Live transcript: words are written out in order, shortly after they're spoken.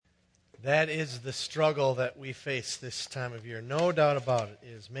That is the struggle that we face this time of year. No doubt about it,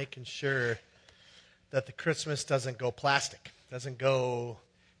 is making sure that the Christmas doesn't go plastic, doesn't go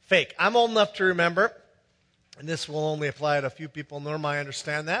fake. I'm old enough to remember, and this will only apply to a few people, nor I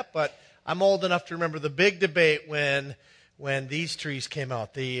understand that, but I'm old enough to remember the big debate when these trees came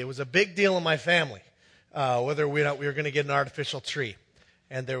out. It was a big deal in my family, whether we were going to get an artificial tree.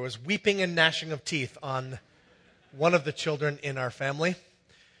 And there was weeping and gnashing of teeth on one of the children in our family.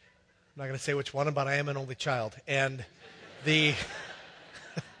 I'm not going to say which one, but I am an only child. And they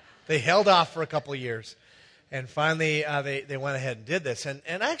held off for a couple of years. And finally, they went ahead and did this. And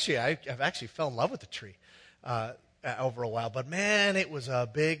actually, I've actually fell in love with the tree over a while. But man, it was a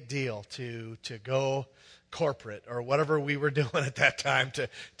big deal to go corporate or whatever we were doing at that time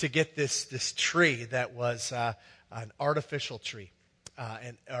to get this tree that was an artificial tree.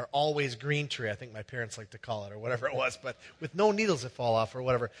 Or always green tree, I think my parents like to call it, or whatever it was, but with no needles that fall off or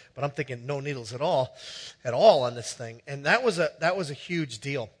whatever. But I'm thinking no needles at all on this thing. And that was a huge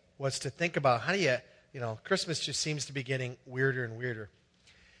deal, was to think about how do you Christmas just seems to be getting weirder and weirder.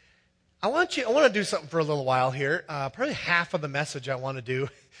 I want to do something for a little while here. Probably half of the message I want to do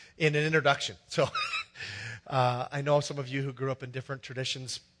in an introduction. So I know some of you who grew up in different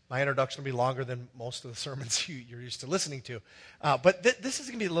traditions. My introduction will be longer than most of the sermons you're used to listening to. But this is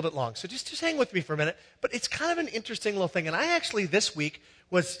going to be a little bit long, so just hang with me for a minute. But it's kind of an interesting little thing. And I actually, this week,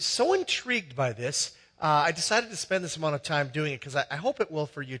 was so intrigued by this, I decided to spend this amount of time doing it, because I hope it will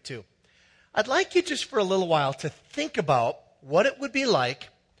for you too. I'd like you just for a little while to think about what it would be like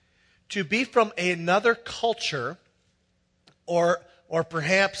to be from another culture, or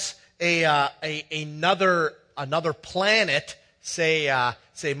perhaps another planet,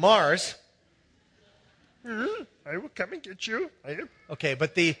 say Mars. I will come and get you. Okay,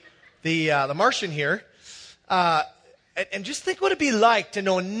 but the Martian here, and just think what it'd be like to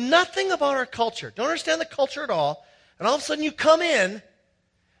know nothing about our culture, don't understand the culture at all, and all of a sudden you come in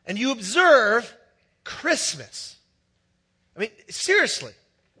and you observe Christmas. I mean, seriously,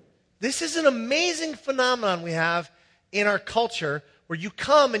 this is an amazing phenomenon we have in our culture, where you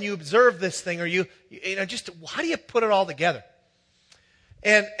come and you observe this thing, or you just how do you put it all together?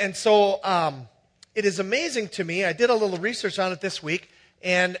 And so it is amazing to me. I did a little research on it this week,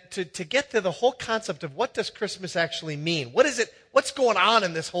 and to get to the whole concept of what does Christmas actually mean? What is it? What's going on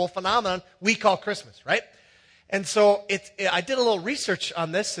in this whole phenomenon we call Christmas, right? And so I did a little research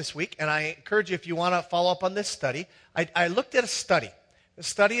on this week, and I encourage you, if you want to follow up on this study, I looked at a study. The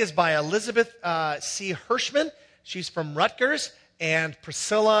study is by Elizabeth C. Hirschman. She's from Rutgers, and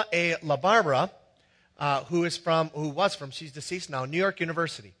Priscilla A. LaBarbera, she's deceased now, New York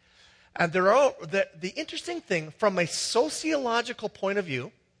University. And the interesting thing, from a sociological point of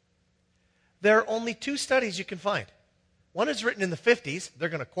view, there are only two studies you can find. One is written in the 50s. They're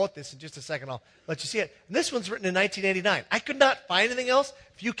going to quote this in just a second. I'll let you see it. And this one's written in 1989. I could not find anything else.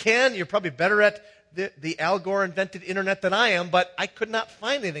 If you can, you're probably better at the Al Gore invented internet than I am, but I could not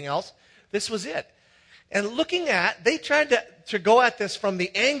find anything else. This was it. And they tried to go at this from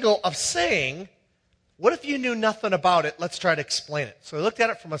the angle of saying, what if you knew nothing about it? Let's try to explain it. So they looked at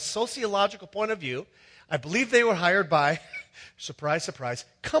it from a sociological point of view. I believe they were hired by, surprise, surprise,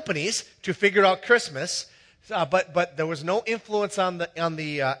 companies to figure out Christmas, but there was no influence on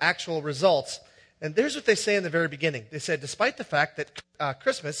the actual results. And there's what they say in the very beginning. They said, despite the fact that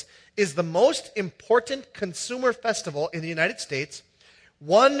Christmas is the most important consumer festival in the United States,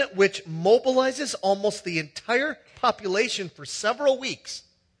 one which mobilizes almost the entire population for several weeks,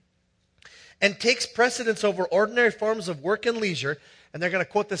 and takes precedence over ordinary forms of work and leisure. And they're going to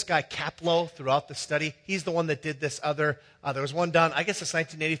quote this guy Kaplow throughout the study. He's the one that did this other, there was one done, I guess it's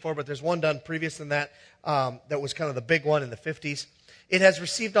 1984, but there's one done previous than that, that was kind of the big one in the 50s. It has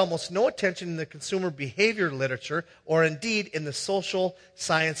received almost no attention in the consumer behavior literature, or indeed in the social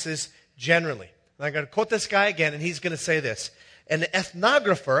sciences generally. And I'm going to quote this guy again, and he's going to say this. An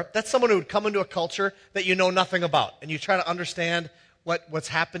ethnographer, that's someone who would come into a culture that you know nothing about, and you try to understand what's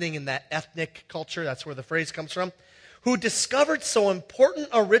happening in that ethnic culture, that's where the phrase comes from, who discovered so important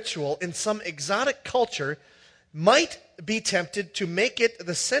a ritual in some exotic culture, might be tempted to make it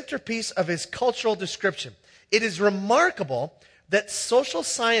the centerpiece of his cultural description. It is remarkable that social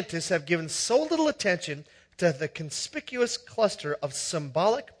scientists have given so little attention to the conspicuous cluster of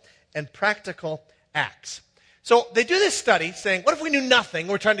symbolic and practical acts. So they do this study saying, what if we knew nothing?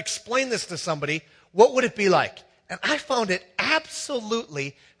 We're trying to explain this to somebody. What would it be like? And I found it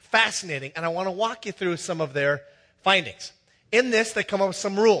absolutely fascinating, and I want to walk you through some of their findings. In this, they come up with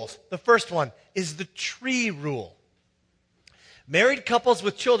some rules. The first one is the tree rule. Married couples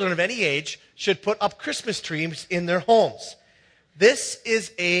with children of any age should put up Christmas trees in their homes. This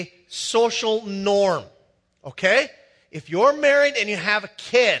is a social norm. Okay? If you're married and you have a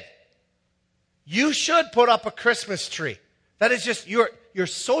kid, you should put up a Christmas tree. That is just, you're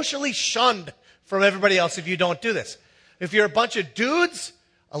socially shunned from everybody else if you don't do this. If you're a bunch of dudes,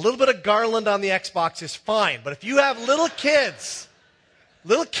 a little bit of garland on the Xbox is fine. But if you have little kids,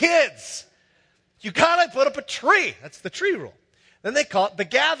 you gotta put up a tree. That's the tree rule. Then they call it the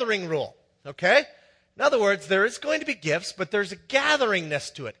gathering rule. Okay? In other words, there is going to be gifts, but there's a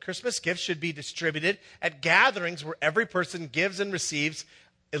gatheringness to it. Christmas gifts should be distributed at gatherings where every person gives and receives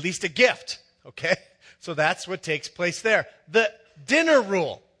at least a gift. Okay? So that's what takes place there. The dinner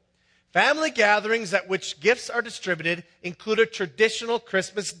rule. Family gatherings at which gifts are distributed include a traditional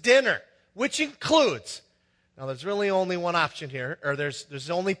Christmas dinner, which includes, now there's really only one option here, or there's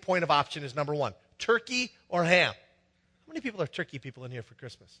the only point of option is number one, turkey or ham. How many people are turkey people in here for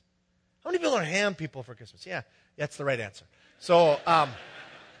Christmas? How many people are ham people for Christmas? Yeah, that's the right answer. So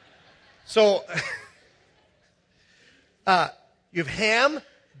you have ham,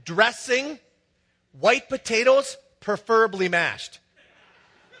 dressing, white potatoes, preferably mashed.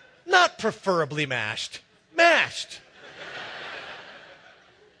 Not preferably mashed. Mashed.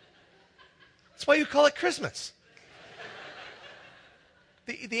 That's why you call it Christmas.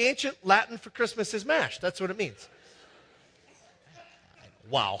 The ancient Latin for Christmas is mashed. That's what it means.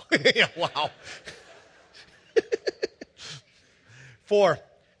 Wow. Yeah, wow. 4,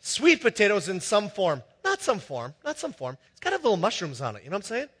 sweet potatoes in some form. Not some form. It's got to have little mushrooms on it. You know what I'm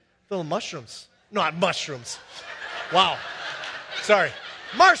saying? Little mushrooms. Not mushrooms. Wow. Sorry.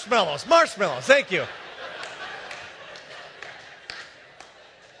 Marshmallows. Thank you.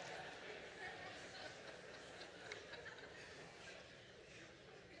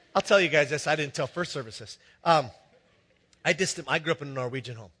 I'll tell you guys this. I didn't tell first service this. I grew up in a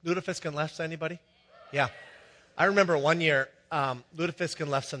Norwegian home. Lutefisk and Lefse, anybody? Yeah. I remember one year, Lutefisk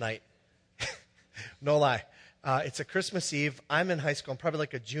and Lefse night. No lie. It's a Christmas Eve. I'm in high school. I'm probably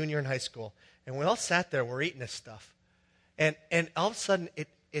like a junior in high school. And we all sat there. We're eating this stuff. And all of a sudden, it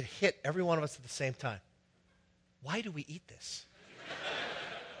hit every one of us at the same time. Why do we eat this?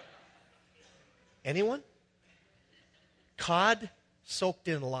 Anyone? Cod soaked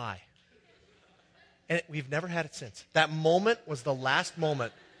in lye. And we've never had it since. That moment was the last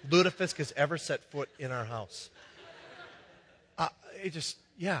moment Lutefisk has ever set foot in our house.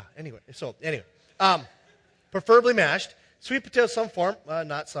 Anyway. Preferably mashed. Sweet potatoes, some form.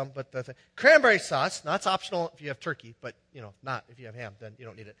 Not some, but cranberry sauce. That's optional if you have turkey, but, not if you have ham. Then you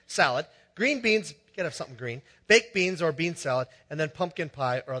don't need it. Salad. Green beans. You got to have something green. Baked beans or bean salad. And then pumpkin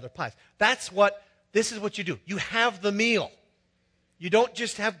pie or other pies. This is what you do. You have the meal. You don't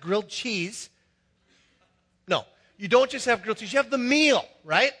just have grilled cheese. No, you don't just have grilled cheese. You have the meal,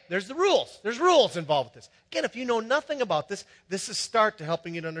 right? There's the rules. There's rules involved with this. Again, if you know nothing about this, this is a start to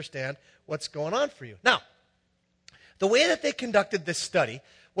helping you to understand what's going on for you. Now, the way that they conducted this study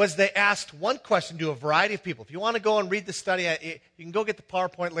was they asked one question to a variety of people. If you want to go and read the study, you can go get the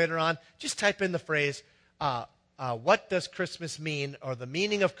PowerPoint later on. Just type in the phrase, what does Christmas mean, or the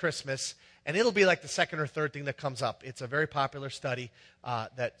meaning of Christmas, and it'll be like the second or third thing that comes up. It's a very popular study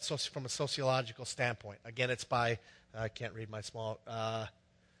from a sociological standpoint. Again, it's by, I can't read my small,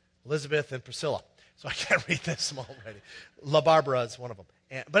 Elizabeth and Priscilla. So I can't read this small writing. La Barbara is one of them.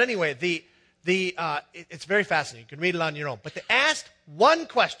 But anyway, it's very fascinating. You can read it on your own. But they asked one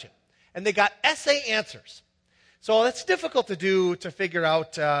question, and they got essay answers. So that's difficult to do, to figure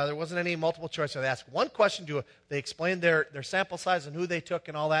out. There wasn't any multiple choice. So they asked one question. They explained their sample size and who they took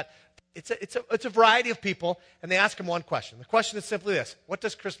and all that. It's a variety of people, and they ask them one question. The question is simply this: what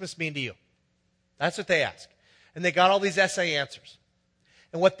does Christmas mean to you? That's what they ask. And they got all these essay answers.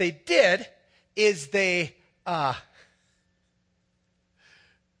 And what they did is that's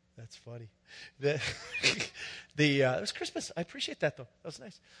funny. It was Christmas. I appreciate that, though. That was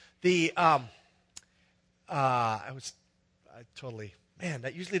nice.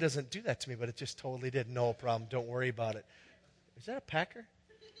 That usually doesn't do that to me, but it just totally did. No problem. Don't worry about it. Is that a Packer?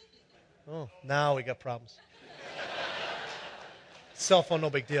 Oh, now we got problems. Cell phone, no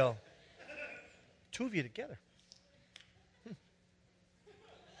big deal. Two of you together.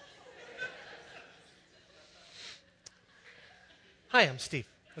 Hi, I'm Steve.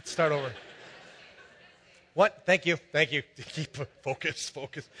 Let's start over. What? Thank you. Keep focus.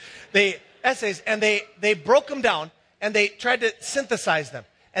 The essays, and they broke them down, and they tried to synthesize them.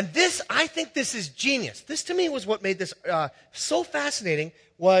 And I think this is genius. This, to me, was what made this so fascinating,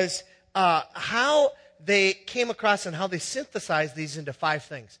 was how they came across and how they synthesized these into 5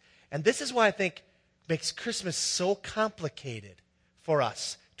 things. And this is why I think makes Christmas so complicated for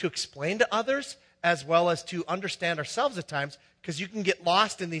us to explain to others, as well as to understand ourselves at times, because you can get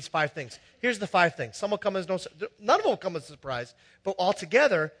lost in these 5 things. Here's the 5 things. Some will come as none of them will come as a surprise, but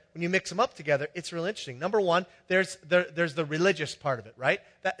altogether, when you mix them up together, it's real interesting. Number 1, there's the religious part of it, right?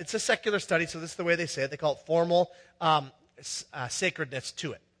 It's a secular study, so this is the way they say it. They call it formal sacredness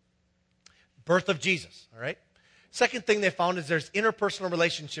to it. Birth of Jesus, all right? Second thing they found is there's interpersonal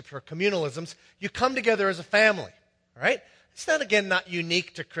relationships or communalisms. You come together as a family, all right? It's not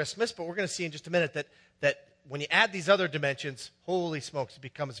unique to Christmas, but we're going to see in just a minute that when you add these other dimensions, holy smokes, it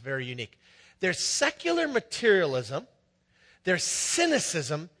becomes very unique. There's secular materialism, there's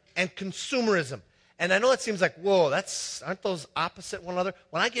cynicism, and consumerism. And I know it seems like, whoa, aren't those opposite one another?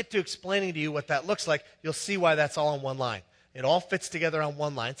 When I get to explaining to you what that looks like, you'll see why that's all in one line. It all fits together on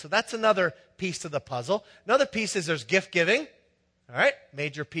one line. So that's another piece to the puzzle. Another piece is there's gift giving. All right,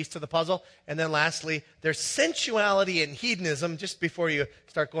 major piece to the puzzle. And then lastly, there's sensuality and hedonism. Just before you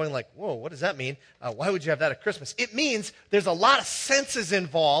start going like, whoa, what does that mean? Why would you have that at Christmas? It means there's a lot of senses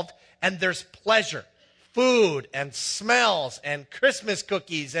involved, and there's pleasure. Food and smells and Christmas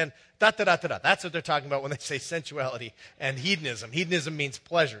cookies and da-da-da-da-da. That's what they're talking about when they say sensuality and hedonism. Hedonism means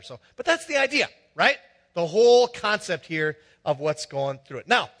pleasure. But that's the idea, right? The whole concept here of what's going through it.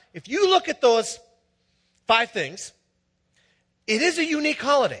 Now, if you look at those 5 things, it is a unique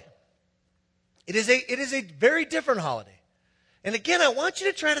holiday. It is a very different holiday. And again, I want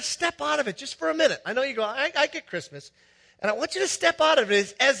you to try to step out of it just for a minute. I know you go, I get Christmas. And I want you to step out of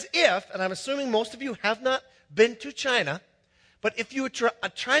it as if, and I'm assuming most of you have not been to China, but if you are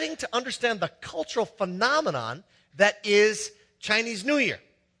trying to understand the cultural phenomenon that is Chinese New Year.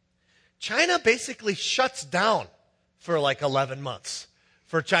 China basically shuts down for like 11 months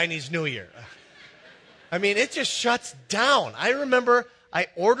for Chinese New Year. I mean, it just shuts down. I remember I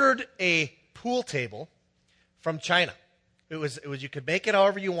ordered a pool table from China. It was you could make it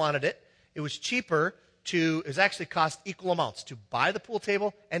however you wanted it. It was cheaper it was actually cost equal amounts. To buy the pool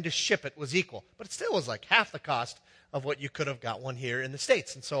table and to ship it was equal. But it still was like half the cost of what you could have got one here in the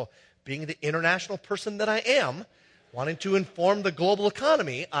States. And so, being the international person that I am, wanting to inform the global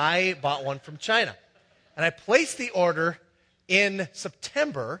economy, I bought one from China. And I placed the order in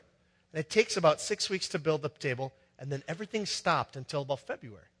September, and it takes about 6 weeks to build the table, and then everything stopped until about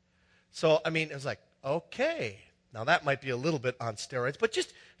February. So, I mean, it was like, okay, now that might be a little bit on steroids, but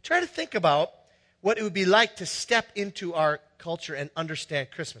just try to think about what it would be like to step into our culture and understand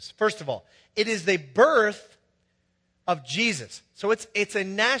Christmas. First of all, it is the birth of Jesus. So it's a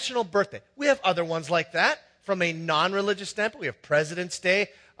national birthday. We have other ones like that from a non-religious standpoint. We have President's Day.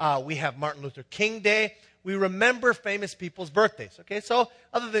 We have Martin Luther King Day. We remember famous people's birthdays. Okay, so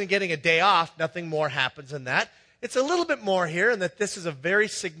other than getting a day off, nothing more happens than that. It's a little bit more here in that this is a very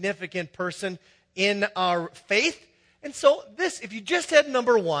significant person in our faith. And so this, if you just had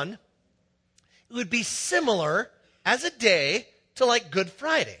number 1, it would be similar as a day to like Good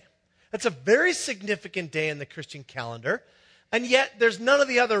Friday. That's a very significant day in the Christian calendar, and yet there's none of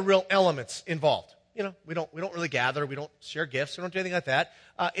the other real elements involved. You know, we don't really gather, we don't share gifts, we don't do anything like that.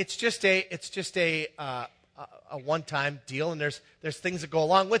 It's just a one-time deal, and there's things that go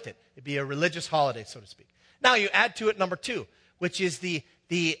along with it. It'd be a religious holiday, so to speak. Now you add to it number 2, which is the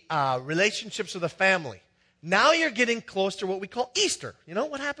relationships with the family. Now you're getting close to what we call Easter. You know,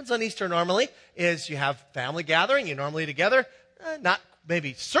 what happens on Easter normally is you have family gathering, you're normally together,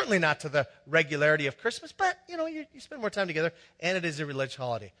 certainly not to the regularity of Christmas, but, you know, you spend more time together, and it is a religious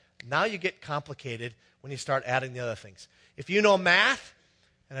holiday. Now you get complicated when you start adding the other things. If you know math,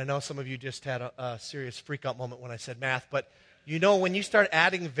 and I know some of you just had a serious freak-out moment when I said math, but you know when you start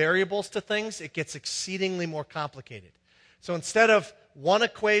adding variables to things, it gets exceedingly more complicated. So instead of one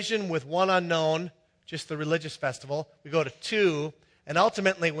equation with one unknown, just the religious festival, we go to 2, and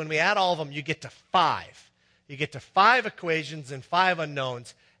ultimately when we add all of them, you get to 5. You get to 5 equations and 5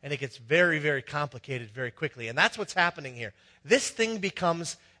 unknowns, and it gets very, very complicated very quickly. And that's what's happening here. This thing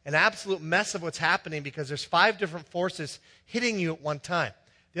becomes an absolute mess of what's happening because there's 5 different forces hitting you at one time.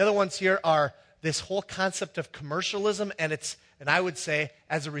 The other ones here are this whole concept of commercialism, and I would say,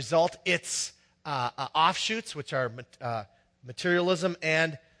 as a result, it's offshoots, which are materialism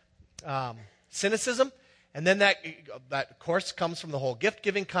and cynicism. And then that, of course, comes from the whole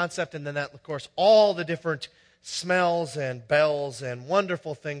gift-giving concept, and then that, of course, all the different smells and bells and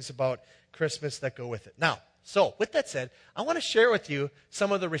wonderful things about Christmas that go with it. Now, so with that said, I want to share with you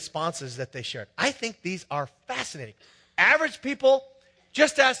some of the responses that they shared. I think these are fascinating. Average people,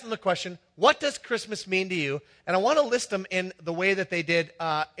 just ask them the question, what does Christmas mean to you? And I want to list them in the way that they did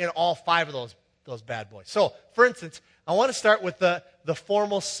in all 5 of those bad boys. So, for instance, I want to start with the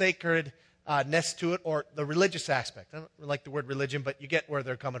formal sacred ness to it, or the religious aspect. I don't like the word religion, but you get where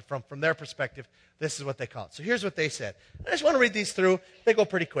they're coming from. From their perspective, this is what they call it. So here's what they said. I just want to read these through. They go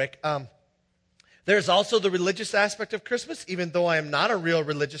pretty quick. There's also the religious aspect of Christmas, even though I am not a real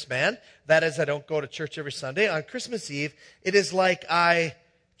religious man. That is, I don't go to church every Sunday. On Christmas Eve, it is like I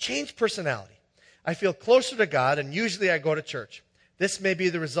change personality. I feel closer to God, and usually I go to church. This may be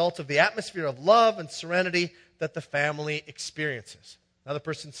the result of the atmosphere of love and serenity that the family experiences. Another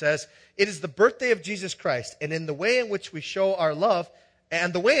person says, it is the birthday of Jesus Christ, and in the way in which we show our love,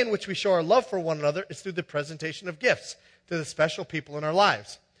 for one another is through the presentation of gifts to the special people in our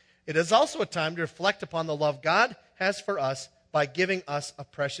lives. It is also a time to reflect upon the love God has for us by giving us a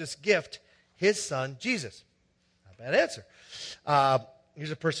precious gift, his son, Jesus. Not a bad answer.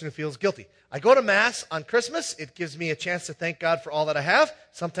 Here's a person who feels guilty. I go to Mass on Christmas. It gives me a chance to thank God for all that I have.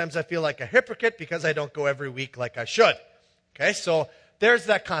 Sometimes I feel like a hypocrite because I don't go every week like I should. Okay, so there's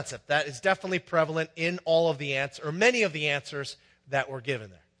that concept. That is definitely prevalent in all of the answers, or many of the answers that were given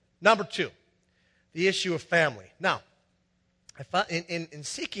there. Number 2, the issue of family. Now, I thought in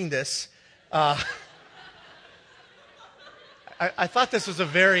seeking this, I thought this was a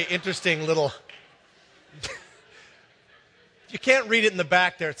very interesting little... You can't read it in the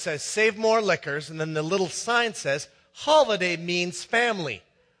back there. It says, save more liquors, and then the little sign says, holiday means family.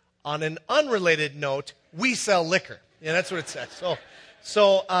 On an unrelated note, we sell liquor. Yeah, that's what it says.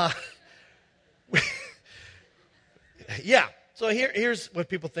 So here's what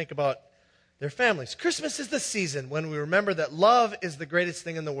people think about their families. Christmas is the season when we remember that love is the greatest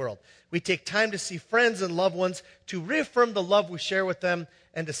thing in the world. We take time to see friends and loved ones, to reaffirm the love we share with them,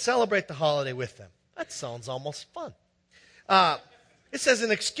 and to celebrate the holiday with them. That sounds almost fun. It says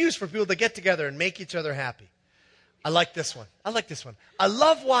an excuse for people to get together and make each other happy. I like this one. I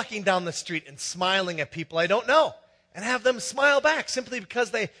love walking down the street and smiling at people I don't know and have them smile back simply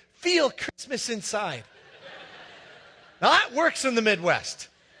because they feel Christmas inside. Now, that works in the Midwest.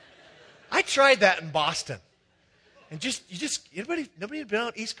 I tried that in Boston. And nobody been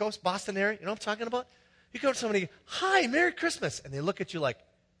out East Coast, Boston area? You know what I'm talking about? You go to somebody, hi, Merry Christmas. And they look at you like,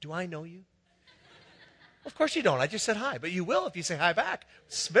 do I know you? Of course you don't. I just said hi. But you will if you say hi back.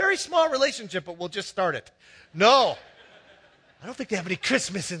 It's a very small relationship, but we'll just start it. No. I don't think they have any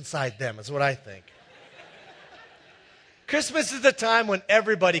Christmas inside them, is what I think. Christmas is the time when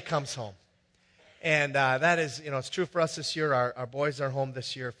everybody comes home. And that is, it's true for us this year. Our boys are home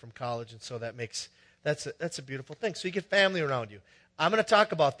this year from college, and so that's a beautiful thing. So you get family around you. I'm going to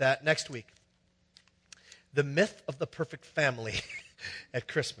talk about that next week. The myth of the perfect family at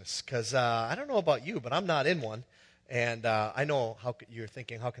Christmas. Because I don't know about you, but I'm not in one. And I know how you're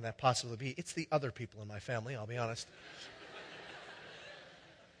thinking, how can that possibly be? It's the other people in my family, I'll be honest.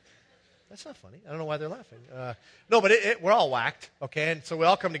 That's not funny. I don't know why they're laughing. No, but we're all whacked, okay? And so we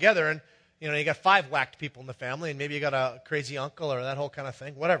all come together, and you got 5 whacked people in the family, and maybe you got a crazy uncle or that whole kind of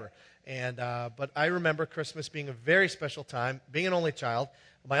thing, whatever. And but I remember Christmas being a very special time, being an only child.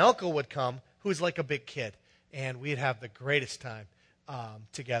 My uncle would come, who's like a big kid, and we'd have the greatest time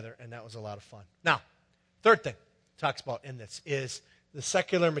together, and that was a lot of fun. Now, third thing it talks about in this is the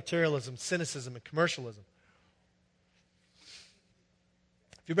secular materialism, cynicism, and commercialism.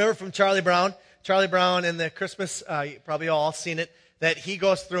 If you remember from Charlie Brown in the Christmas, you probably all seen it, that he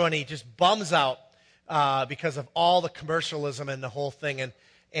goes through and he just bums out because of all the commercialism and the whole thing.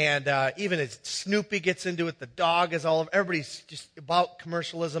 And even as Snoopy gets into it, the dog is all over. Everybody's just about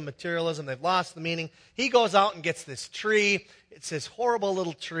commercialism, materialism. They've lost the meaning. He goes out and gets this tree. It's this horrible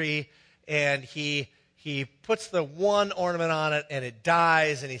little tree. And he puts the one ornament on it and it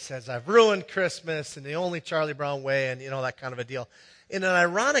dies. And he says, I've ruined Christmas in the only Charlie Brown way, and that kind of a deal. In an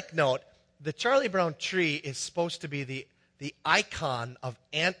ironic note, the Charlie Brown tree is supposed to be the icon of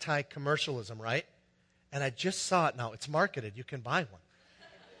anti-commercialism, right? And I just saw it now. It's marketed. You can buy one.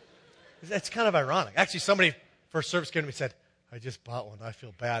 It's kind of ironic. Actually, somebody first service came to me and said, I just bought one. I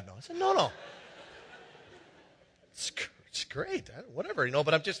feel bad now. I said, no. It's great. Whatever,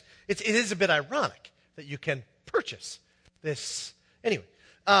 but it is a bit ironic that you can purchase this. Anyway,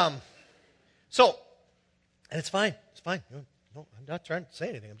 and it's fine. It's fine. No, I'm not trying to say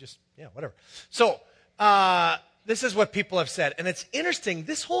anything. I'm just, whatever. So, this is what people have said. And it's interesting,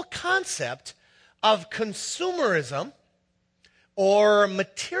 this whole concept of consumerism or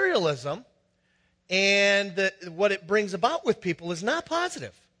materialism and what it brings about with people is not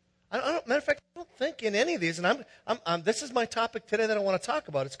positive. Matter of fact, I don't think in any of these, and this is my topic today that I want to talk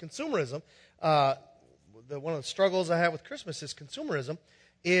about. It's consumerism. One of the struggles I have with Christmas is consumerism.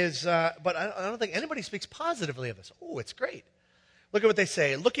 But I don't think anybody speaks positively of this. Oh, it's great. Look at what they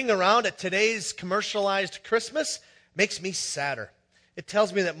say. Looking around at today's commercialized Christmas makes me sadder. it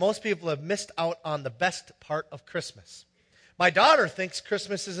tells me that most people have missed out on the best part of Christmas. My daughter thinks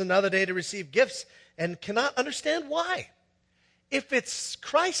Christmas is another day to receive gifts and cannot understand why. If it's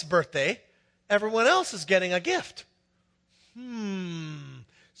Christ's birthday, everyone else is getting a gift.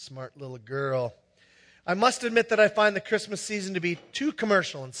 Smart little girl. I must admit that I find the Christmas season to be too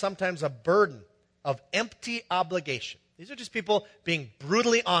commercial and sometimes a burden of empty obligation. These are just people being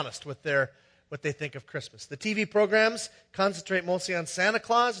brutally honest with what they think of Christmas. The TV programs concentrate mostly on Santa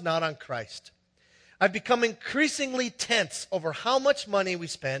Claus, not on Christ. I've become increasingly tense over how much money we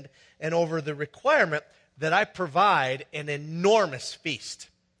spend and over the requirement that I provide an enormous feast.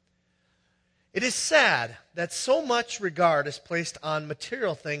 It is sad that so much regard is placed on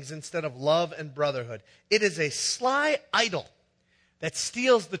material things instead of love and brotherhood. It is a sly idol that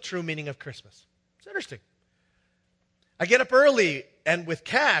steals the true meaning of Christmas. It's interesting. I get up early and with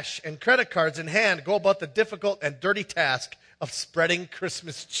cash and credit cards in hand, go about the difficult and dirty task of spreading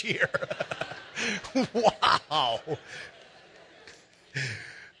Christmas cheer. Wow.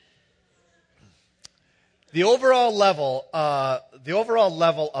 The overall level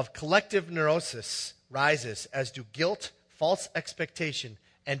of collective neurosis rises, as do guilt, false expectation,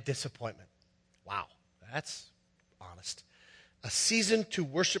 and disappointment. Wow, that's honest. A season to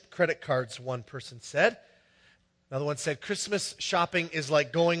worship credit cards, one person said. Another one said, Christmas shopping is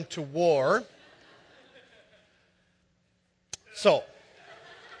like going to war. So,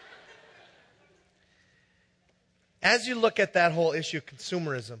 as you look at that whole issue of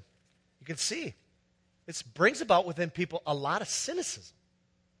consumerism, you can see this brings about within people a lot of cynicism.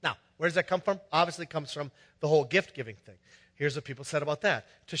 Now, where does that come from? Obviously, it comes from the whole gift-giving thing. Here's what people said about that.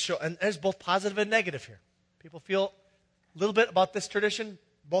 To show, and there's both positive and negative here. People feel a little bit about this tradition,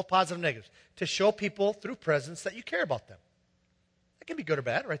 both positive and negatives. To show people through presents that you care about them. That can be good or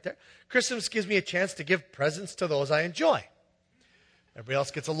bad right there. Christmas gives me a chance to give presents to those I enjoy. Everybody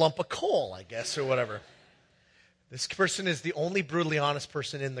else gets a lump of coal, I guess, or whatever. This person is the only brutally honest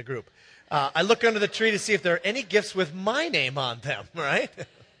person in the group. I look under the tree to see if there are any gifts with my name on them, right?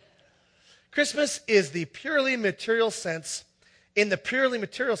 Christmas is the purely material sense. In the purely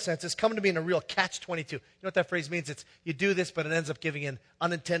material sense, it's come to be in a real catch-22. You know what that phrase means? It's you do this, but it ends up giving an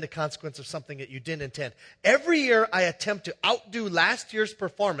unintended consequence of something that you didn't intend. Every year, I attempt to outdo last year's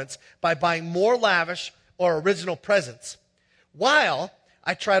performance by buying more lavish or original presents, while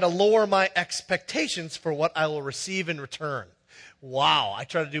I try to lower my expectations for what I will receive in return. Wow, I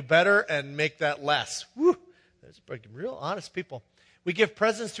try to do better and make that less. Woo, there's real honest people. We give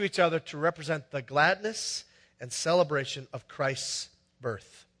presents to each other to represent the gladness and celebration of Christ's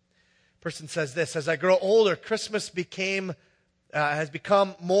birth. Person says this, as I grow older, Christmas has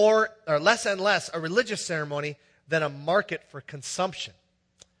become more or less and less a religious ceremony than a market for consumption.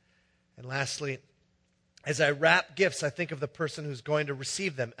 And lastly, as I wrap gifts, I think of the person who's going to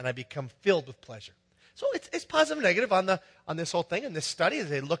receive them, and I become filled with pleasure. So it's positive and negative on this whole thing. In this study, as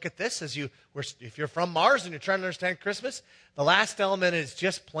they look at this, if you're from Mars and you're trying to understand Christmas, the last element is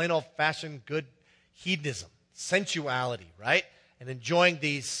just plain old-fashioned good hedonism, sensuality, right? And enjoying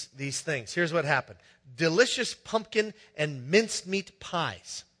these things. Here's what happened. Delicious pumpkin and minced meat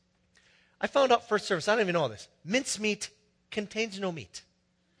pies. I found out first service, I don't even know this. Minced meat contains no meat.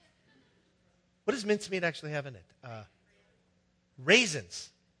 What does minced meat actually have in it? Raisins.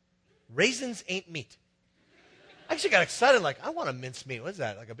 Raisins ain't meat. I actually got excited, like, I want a minced meat. What is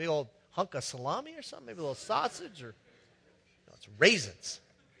that, like a big old hunk of salami or something? Maybe a little sausage? No, it's raisins.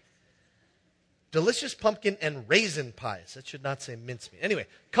 Delicious pumpkin and raisin pies. That should not say mincemeat. Anyway,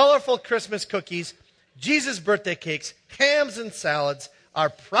 colorful Christmas cookies, Jesus' birthday cakes, hams and salads are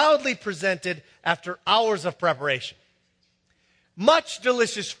proudly presented after hours of preparation. Much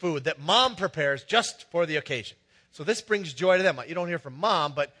delicious food that mom prepares just for the occasion. So this brings joy to them. You don't hear from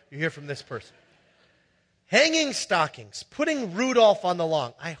mom, but you hear from this person. Hanging stockings, putting Rudolph on the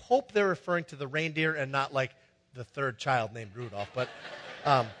lawn. I hope they're referring to the reindeer and not like the third child named Rudolph. But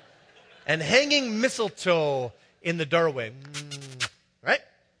and hanging mistletoe in the doorway. Right?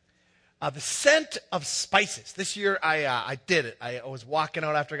 The scent of spices. This year I did it. I was walking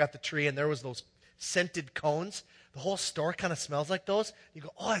out after I got the tree, and there was those scented cones. The whole store kind of smells like those. You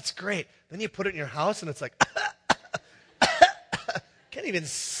go, oh, that's great. Then you put it in your house, and it's like, can't even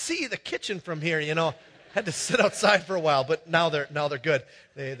see the kitchen from here, you know. Had to sit outside for a while, but now they're good.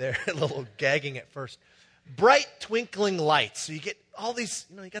 They're a little gagging at first. Bright twinkling lights. So you get all these,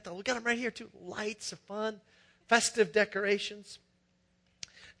 we got them right here too. Lights of fun, festive decorations.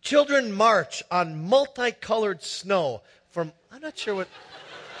 Children march on multicolored snow from, I'm not sure what.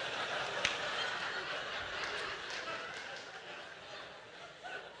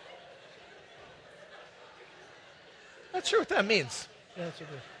 Not sure what that means. Yes, it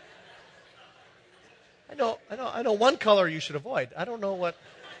is. I know one color you should avoid. I don't know what.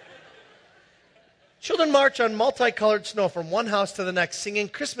 Children march on multicolored snow from one house to the next, singing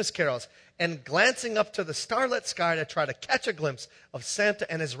Christmas carols and glancing up to the starlit sky to try to catch a glimpse of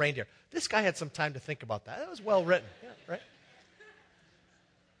Santa and his reindeer. This guy had some time to think about that. That was well written. Yeah, right?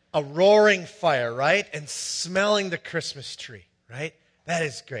 A roaring fire, right? And smelling the Christmas tree, right? That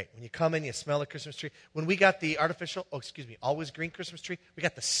is great. When you come in, you smell the Christmas tree. When we got the always green Christmas tree, we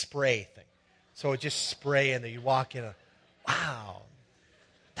got the spray thing. So it just spray in there. You walk in, wow,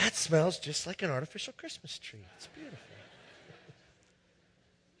 that smells just like an artificial Christmas tree. It's beautiful.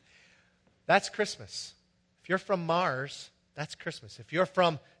 That's Christmas. If you're from Mars, that's Christmas. If you're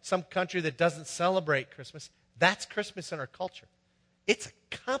from some country that doesn't celebrate Christmas, that's Christmas in our culture. It's a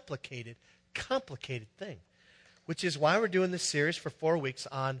complicated thing, which is why we're doing this series for 4 weeks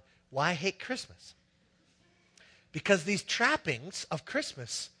on why I hate Christmas. Because these trappings of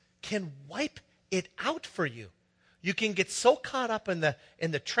Christmas can wipe it out for you. You can get so caught up in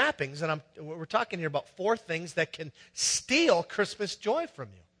the trappings, and we're talking here about 4 things that can steal Christmas joy from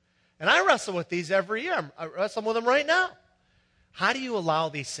you. And I wrestle with these every year. I wrestle with them right now. How do you allow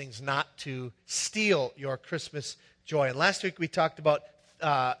these things not to steal your Christmas joy? And last week we talked about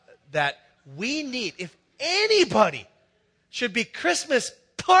that we need, if anybody should be Christmas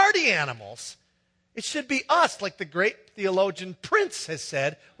party animals, it should be us, like the great theologian Prince has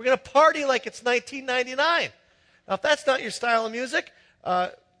said. We're going to party like it's 1999. Now, if that's not your style of music,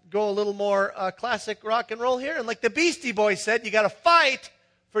 go a little more classic rock and roll here. And like the Beastie Boys said, you got to fight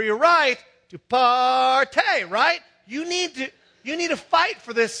for your right to party, right? You need to fight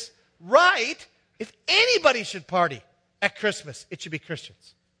for this right. If anybody should party at Christmas, it should be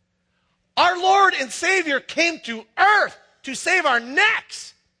Christians. Our Lord and Savior came to earth to save our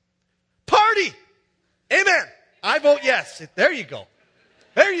necks. Party. Amen. I vote yes. There you go.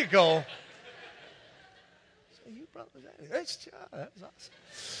 There you go. That was awesome.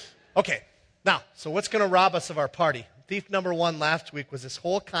 Okay. Now, so what's going to rob us of our party? Thief number 1 last week was this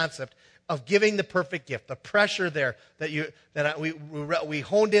whole concept of giving the perfect gift. The pressure there we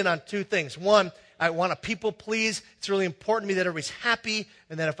honed in on 2 things. One, I want to people please. It's really important to me that everybody's happy,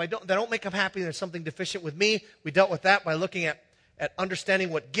 and that if they don't make them happy, there's something deficient with me. We dealt with that by looking at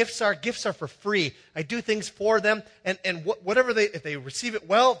understanding what gifts are. Gifts are for free. I do things for them, and whatever if they receive it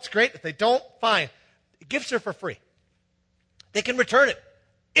well, it's great. If they don't, fine. Gifts are for free. They can return it.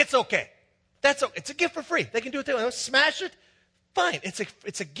 It's okay. It's a gift for free. They can do it. They want to smash it. Fine.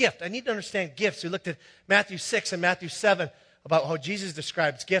 It's a gift. I need to understand gifts. We looked at Matthew 6 and Matthew 7 about how Jesus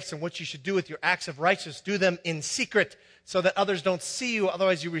describes gifts and what you should do with your acts of righteousness. Do them in secret so that others don't see you.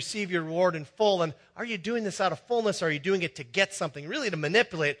 Otherwise, you receive your reward in full. And are you doing this out of fullness, or are you doing it to get something, really to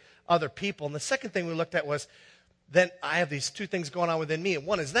manipulate other people? And the second thing we looked at was, then I have these 2 things going on within me. And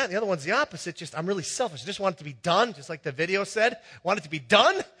one is that, and the other one's the opposite. Just I'm really selfish. I just want it to be done, just like the video said. I want it to be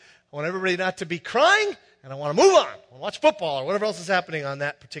done. I want everybody not to be crying, and I want to move on. I want to watch football or whatever else is happening on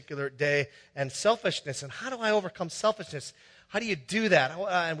that particular day. And selfishness. And how do I overcome selfishness? How do you do that?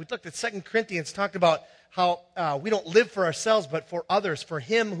 And we looked at 2 Corinthians, talked about how we don't live for ourselves, but for others, for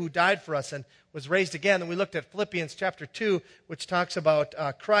him who died for us and was raised again. And we looked at Philippians chapter 2, which talks about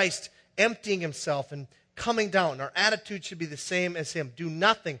Christ emptying himself and coming down. Our attitude should be the same as him. Do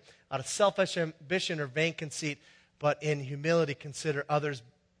nothing out of selfish ambition or vain conceit, but in humility consider others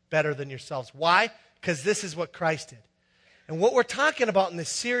better than yourselves. Why? Because this is what Christ did. And what we're talking about in this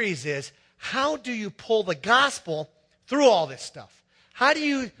series is, how do you pull the gospel through all this stuff? How do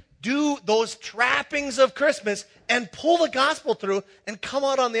you do those trappings of Christmas and pull the gospel through and come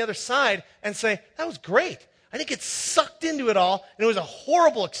out on the other side and say, that was great. I didn't get sucked into it all, and it was a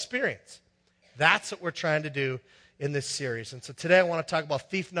horrible experience. That's what we're trying to do in this series. And so today I want to talk about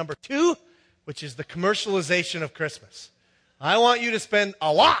thief number 2, which is the commercialization of Christmas. I want you to spend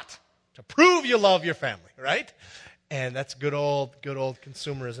a lot to prove you love your family, right? And that's good old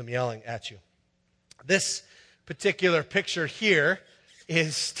consumerism yelling at you. This particular picture here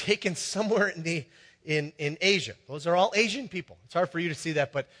is taken somewhere in Asia. Those are all Asian people. It's hard for you to see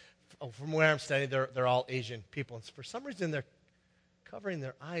that, but from where I'm standing, they're all Asian people. And for some reason, they're covering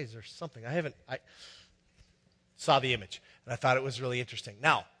their eyes or something. I saw the image, and I thought it was really interesting.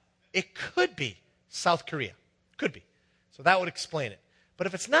 Now, it could be South Korea. Could be. So that would explain it. But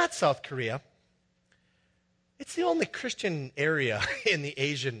if it's not South Korea, it's the only Christian area in the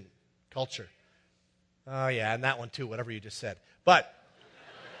Asian culture. Oh, yeah, and that one too, whatever you just said. But,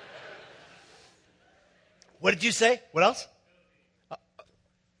 what did you say? What else?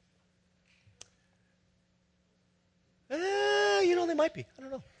 They might be. I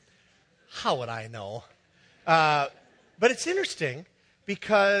don't know. How would I know? But it's interesting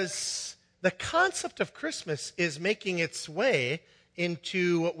because the concept of Christmas is making its way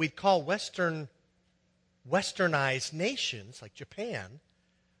into what we'd call westernized nations like Japan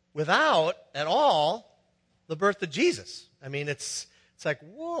without at all the birth of Jesus. I mean, it's like,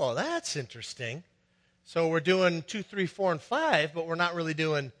 whoa, that's interesting. So we're doing 2, 3, 4, and 5, but we're not really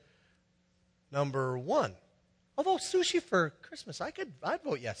doing number 1. Although sushi for Christmas, I'd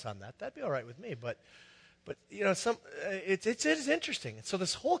vote yes on that. That'd be all right with me. But you know, it is interesting. And so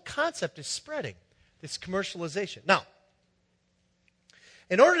this whole concept is spreading, this commercialization. Now,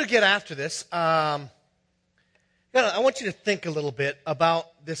 in order to get after this, I want you to think a little bit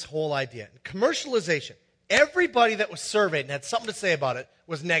about this whole idea. Commercialization. Everybody that was surveyed and had something to say about it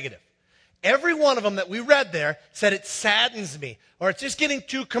was negative. Every one of them that we read there said it saddens me, or it's just getting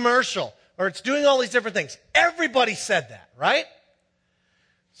too commercial, or it's doing all these different things. Everybody said that, right?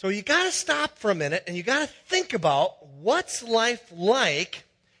 So you got to stop for a minute and you got to think about what's life like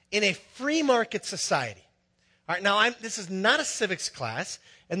in a free market society. All right, now this is not a civics class,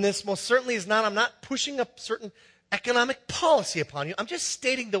 and this most certainly is not, I'm not pushing a certain economic policy upon you. I'm just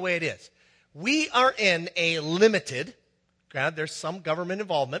stating the way it is. We are in a limited, granted there's some government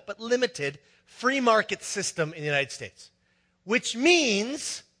involvement, but limited free market system in the United States, which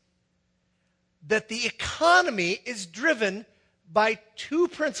means that the economy is driven by 2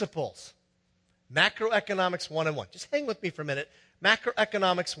 principles. Macroeconomics 101. Just hang with me for a minute.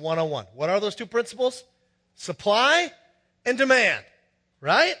 Macroeconomics 101. What are those 2 principles? Supply and demand,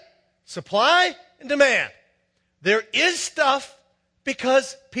 right? Supply and demand. There is stuff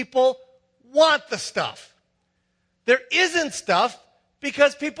because people want the stuff. There isn't stuff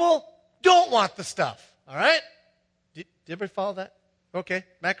because people don't want the stuff. All right? Did everybody follow that? Okay.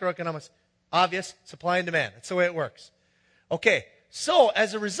 Macroeconomics. Obvious. Supply and demand. That's the way it works. Okay. So,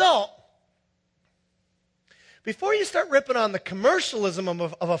 as a result, before you start ripping on the commercialism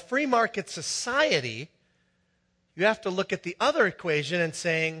of a free market society, you have to look at the other equation and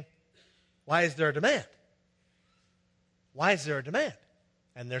saying, why is there a demand? Why is there a demand?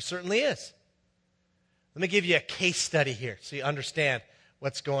 And there certainly is. Let me give you a case study here so you understand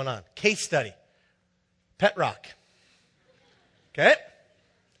what's going on. Case study. Pet rock. Okay?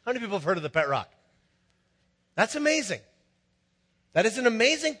 How many people have heard of the pet rock? That's amazing. That is an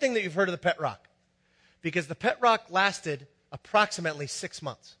amazing thing that you've heard of the pet rock. Because the pet rock lasted approximately 6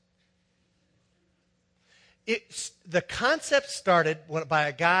 months. The concept started by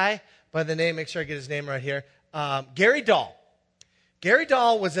a guy by the name, make sure I get his name right here, Gary Dahl. Gary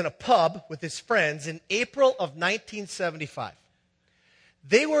Dahl was in a pub with his friends in April of 1975.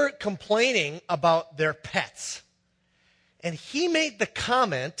 They were complaining about their pets. And he made the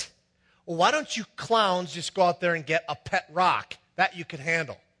comment, well, why don't you clowns just go out there and get a pet rock that you could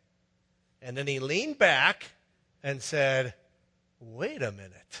handle? And then he leaned back and said, wait a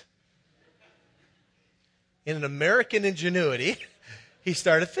minute. In an American ingenuity, he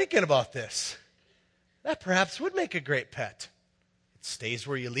started thinking about this. That perhaps would make a great pet. It stays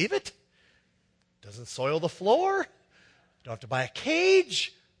where you leave it. Doesn't soil the floor. You don't have to buy a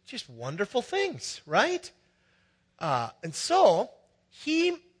cage. Just wonderful things, right? And so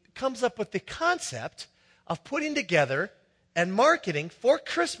he comes up with the concept of putting together and marketing for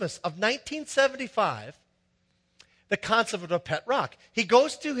Christmas of 1975 the concept of a pet rock. He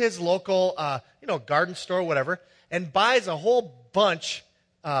goes to his local, garden store or whatever, and buys a whole bunch.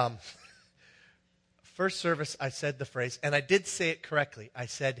 First service, I said the phrase, and I did say it correctly. I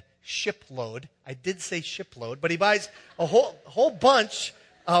said shipload. I did say shipload, but he buys a whole bunch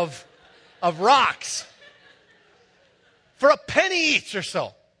of rocks for a penny each or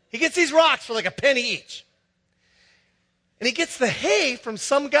so. He gets these rocks for like a penny each. And he gets the hay from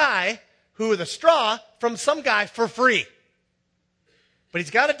some guy, the straw from some guy for free. But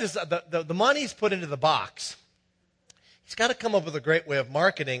he's got to, the money's put into the box. He's got to come up with a great way of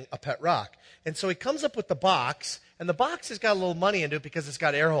marketing a pet rock. And so he comes up with the box, and the box has got a little money into it because it's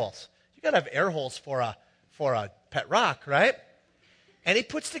got air holes. You got to have air holes for a pet rock, right? And he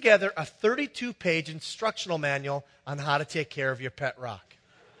puts together a 32-page instructional manual on how to take care of your pet rock.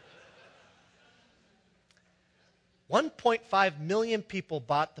 1.5 million people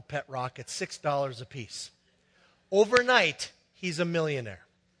bought the pet rock at $6 a piece. Overnight, he's a millionaire.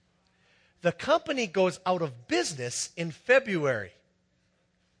 The company goes out of business in February.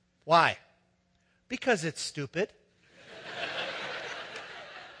 Why? Because it's stupid.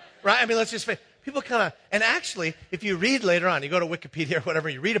 Right? I mean, let's just face people kind of, and actually, if you read later on, you go to Wikipedia or whatever,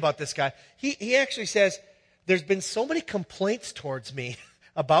 you read about this guy, he actually says, there's been so many complaints towards me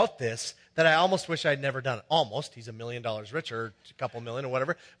about this that I almost wish I'd never done it. Almost. He's $1 million richer, or a couple million or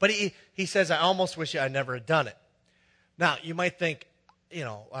whatever. But he says, I almost wish I never had done it. Now, you might think,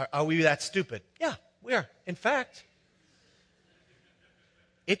 are we that stupid? Yeah, we are. In fact,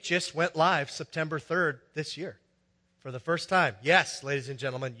 it just went live September 3rd this year for the first time. Yes, ladies and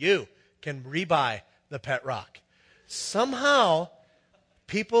gentlemen, you can rebuy the Pet Rock. Somehow,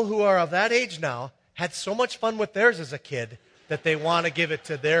 people who are of that age now had so much fun with theirs as a kid that they want to give it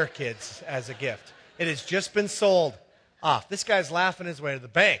to their kids as a gift. It has just been sold off. This guy's laughing his way to the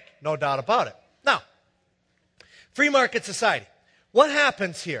bank, no doubt about it. Now, free market society. What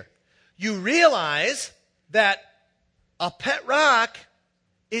happens here? You realize that a pet rock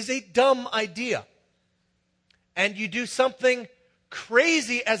is a dumb idea. And you do something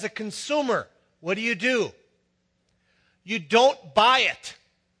crazy as a consumer. What do? You don't buy it.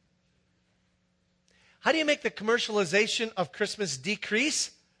 How do you make the commercialization of Christmas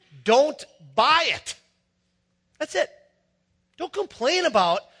decrease? Don't buy it. That's it. Don't complain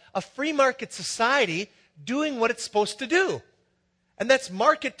about a free market society doing what it's supposed to do. And that's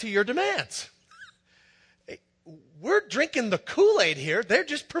market to your demands. We're drinking the Kool-Aid here. They're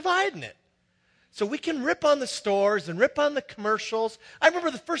just providing it. So we can rip on the stores and rip on the commercials. I remember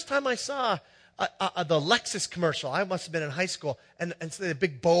the first time I saw the Lexus commercial. I must have been in high school. And so the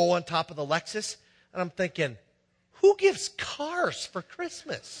big bow on top of the Lexus. And I'm thinking, who gives cars for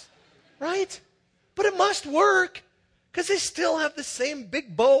Christmas? Right? But it must work because they still have the same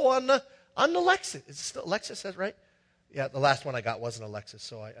big bow on the Lexus. Is it still Lexus, is that right? Yeah, the last one I got wasn't a Lexus,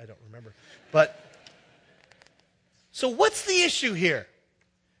 so I don't remember. So what's the issue here?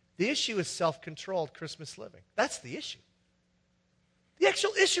 The issue is self-controlled Christmas living. That's the issue. The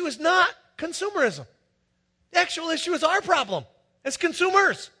actual issue is not consumerism. The actual issue is our problem as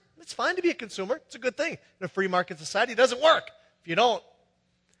consumers. It's fine to be a consumer. It's a good thing. In a free market society, it doesn't work if you don't.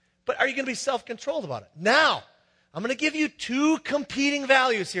 But are you going to be self-controlled about it? Now, I'm going to give you two competing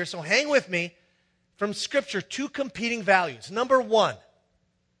values here, so hang with me. From Scripture, two competing values. Number one,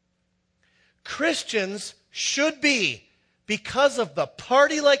 Christians should be, because of the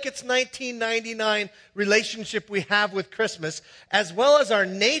party like it's 1999 relationship we have with Christmas, as well as our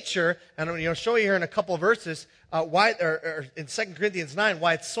nature, and I'm going to show you here in a couple of verses, in 2 Corinthians 9,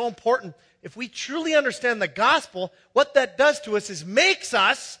 why it's so important. If we truly understand the gospel, what that does to us is makes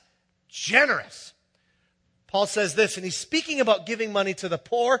us generous. Paul says this, and he's speaking about giving money to the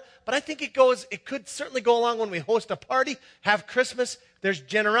poor, but I think it could certainly go along when we host a party, have Christmas, there's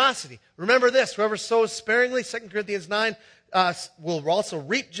generosity. Remember this, whoever sows sparingly, 2 Corinthians 9, will also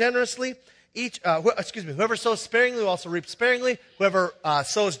reap generously. Whoever sows sparingly will also reap sparingly. Whoever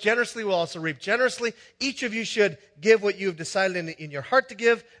sows generously will also reap generously. Each of you should give what you have decided in your heart to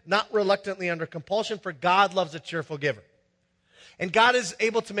give, not reluctantly under compulsion, for God loves a cheerful giver. And God is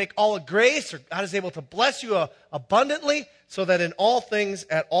able to make all a grace, or God is able to bless you abundantly, so that in all things,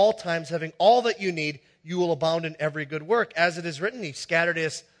 at all times, having all that you need, you will abound in every good work. As it is written, he scattered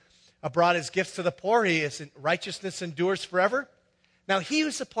abroad his gifts to the poor. His righteousness endures forever. Now he who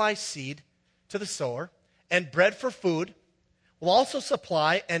supplies seed to the sower and bread for food will also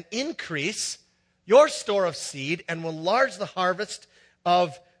supply and increase your store of seed and will enlarge the harvest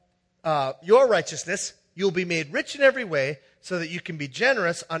of your righteousness. You will be made rich in every way, so that you can be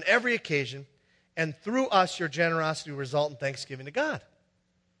generous on every occasion, and through us your generosity will result in thanksgiving to God.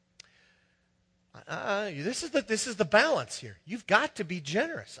 This is the balance here. You've got to be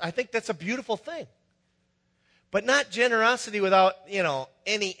generous. I think that's a beautiful thing. But not generosity without,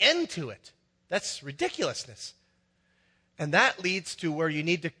 any end to it. That's ridiculousness. And that leads to where you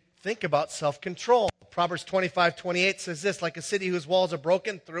need to think about self-control. Proverbs 25:28 says this, like a city whose walls are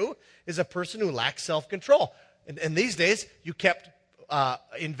broken through is a person who lacks self-control. And these days, you kept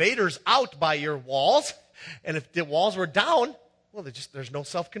invaders out by your walls. And if the walls were down, well, there's no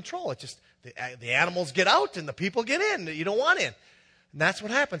self-control. It's just the animals get out and the people get in that you don't want in. And that's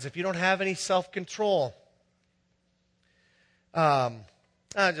what happens if you don't have any self-control. Let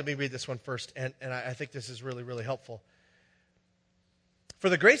me read this one first, and I think this is really, really helpful. For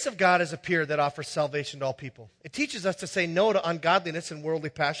the grace of God has appeared that offers salvation to all people. It teaches us to say no to ungodliness and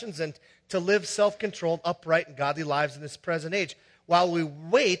worldly passions and to live self-controlled, upright, and godly lives in this present age while we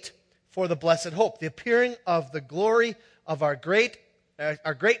wait for the blessed hope, the appearing of the glory of our great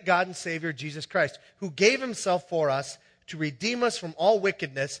God and Savior, Jesus Christ, who gave himself for us to redeem us from all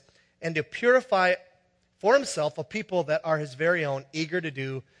wickedness and to purify for himself a people that are his very own, eager to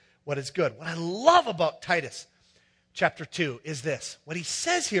do what is good. What I love about Titus chapter 2 is this. What he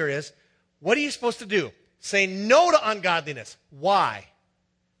says here is, what are you supposed to do? Say no to ungodliness. Why?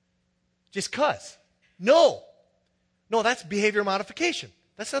 Just because. No, that's behavior modification.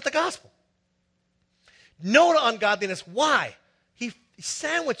 That's not the gospel. No to ungodliness. Why? he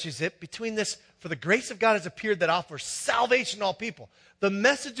sandwiches it between this, for the grace of God has appeared that offers salvation to all people. The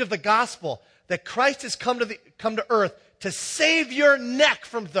message of the gospel that Christ has come to earth to save your neck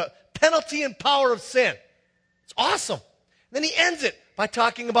from the penalty and power of sin. It's awesome. Then he ends it by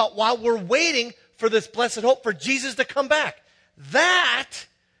talking about while we're waiting for this blessed hope for Jesus to come back.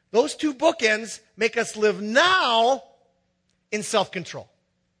 Those two bookends make us live now in self-control.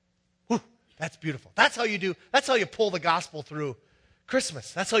 Whew, that's beautiful. That's how you pull the gospel through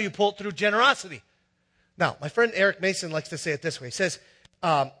Christmas. That's how you pull it through generosity. Now, my friend Eric Mason likes to say it this way. He says,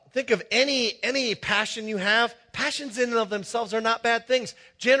 think of any passion you have. Passions in and of themselves are not bad things.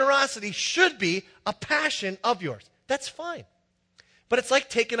 Generosity should be a passion of yours. That's fine. But it's like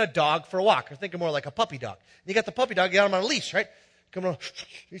taking a dog for a walk, or think of more like a puppy dog. You got the puppy dog, you got him on a leash, right? Come on,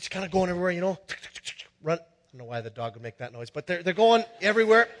 he's kind of going everywhere, run. I don't know why the dog would make that noise, but they're going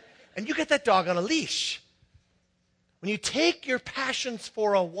everywhere. And you get that dog on a leash. When you take your passions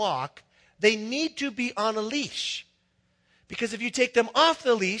for a walk, they need to be on a leash. Because if you take them off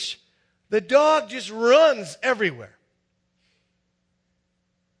the leash, the dog just runs everywhere.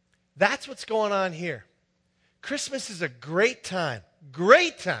 That's what's going on here. Christmas is a great time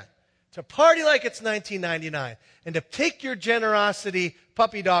to party like it's 1999 and to take your generosity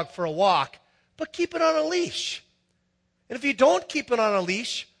puppy dog for a walk, but keep it on a leash. And if you don't keep it on a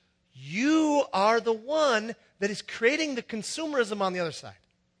leash, you are the one that is creating the consumerism on the other side.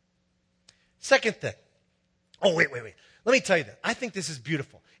 Second thing. Oh, wait. Let me tell you that. I think this is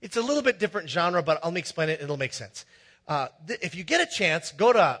beautiful. It's a little bit different genre, but let me explain it and it'll make sense. If you get a chance,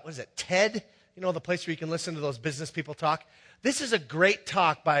 go to, TED? You know, the place where you can listen to those business people talk. This is a great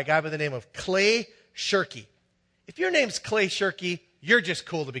talk by a guy by the name of Clay Shirky. If your name's Clay Shirky, you're just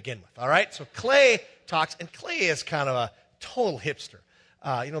cool to begin with, all right? So Clay talks, and Clay is kind of a total hipster.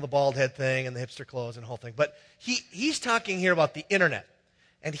 The bald head thing and the hipster clothes and the whole thing. But he's talking here about the internet.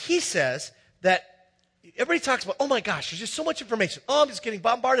 And he says that everybody talks about, oh my gosh, there's just so much information. Oh, I'm just getting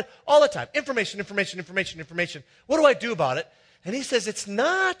bombarded all the time. Information. What do I do about it? And he says it's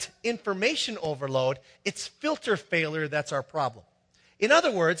not information overload, it's filter failure that's our problem. In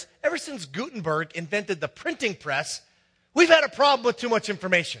other words, ever since Gutenberg invented the printing press, we've had a problem with too much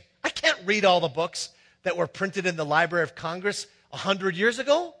information. I can't read all the books that were printed in the Library of Congress 100 years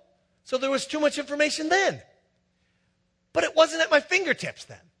ago, so there was too much information then. But it wasn't at my fingertips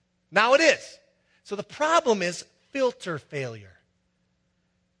then. Now it is. So the problem is filter failure.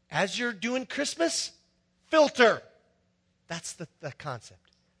 As you're doing Christmas, filter. That's the concept.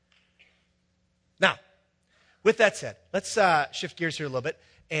 Now, with that said, let's shift gears here a little bit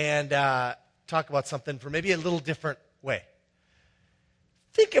and talk about something from maybe a little different way.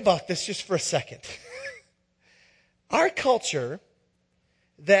 Think about this just for a second. Our culture,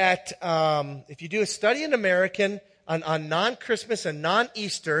 that if you do a study in American on non-Christmas and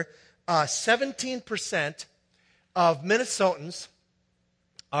non-Easter, 17% of Minnesotans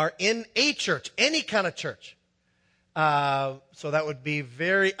are in a church, any kind of church. So that would be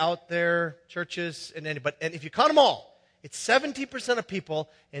very out there churches, and if you count them all, it's 70% of people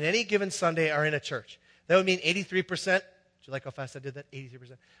in any given Sunday are in a church. That would mean 83%. Do you like how fast I did that?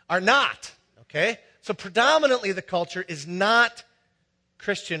 83% are not. Okay, so predominantly the culture is not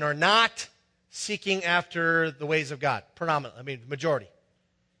Christian or not seeking after the ways of God. Predominantly, majority.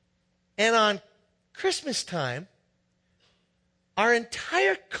 And on Christmas time, our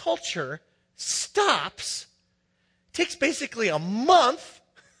entire culture stops, takes basically a month,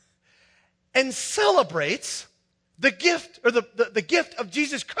 and celebrates the gift or the gift of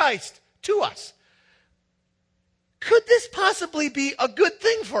Jesus Christ to us. Could this possibly be a good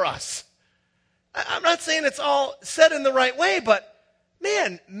thing for us? I'm not saying it's all said in the right way, but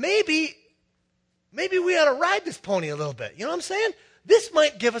man, maybe we ought to ride this pony a little bit. You know what I'm saying? This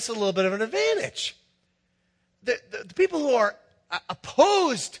might give us a little bit of an advantage. The people who are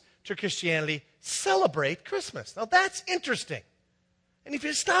opposed to Christianity celebrate Christmas. Now that's interesting. And if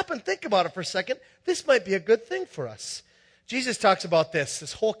you stop and think about it for a second, this might be a good thing for us. Jesus talks about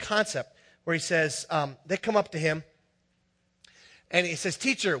this whole concept where he says, they come up to him and he says,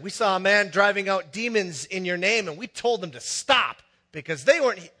 "Teacher, we saw a man driving out demons in your name and we told them to stop because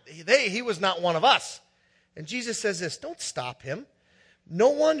he was not one of us." And Jesus says this, "Don't stop him. No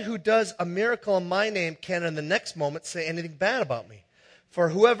one who does a miracle in my name can in the next moment say anything bad about me. For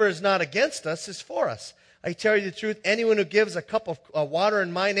whoever is not against us is for us. I tell you the truth, anyone who gives a cup of water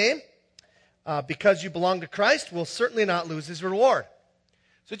in my name, because you belong to Christ, will certainly not lose his reward."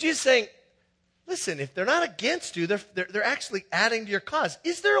 So Jesus is saying, listen, if they're not against you, they're actually adding to your cause.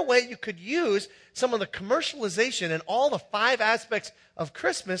 Is there a way you could use some of the commercialization and all the 5 aspects of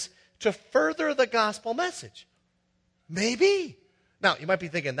Christmas to further the gospel message? Maybe. Now, you might be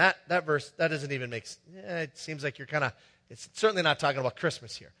thinking that verse, that doesn't even make sense. It seems like it's certainly not talking about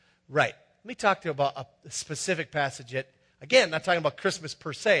Christmas here. Right. Let me talk to you about a specific passage. Again, not talking about Christmas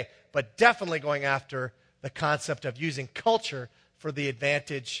per se, but definitely going after the concept of using culture for the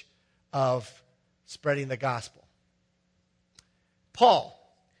advantage of spreading the gospel. Paul,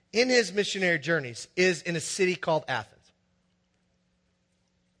 in his missionary journeys, is in a city called Athens.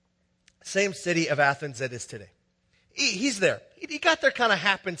 Same city of Athens that is today. He's there. He got there kind of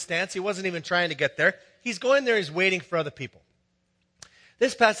happenstance. He wasn't even trying to get there. He's going there. He's waiting for other people.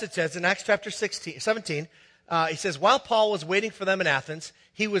 This passage says in Acts chapter 17, he says, while Paul was waiting for them in Athens,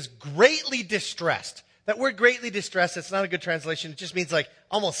 he was greatly distressed. That word greatly distressed, it's not a good translation. It just means like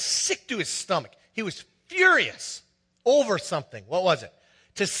almost sick to his stomach. He was furious over something. What was it?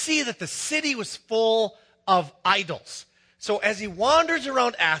 To see that the city was full of idols. So as he wanders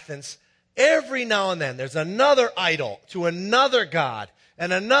around Athens, every now and then there's another idol to another god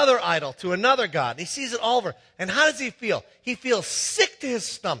and another idol to another god. And he sees it all over. And how does he feel? He feels sick to his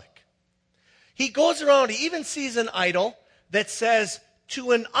stomach. He goes around, he even sees an idol that says,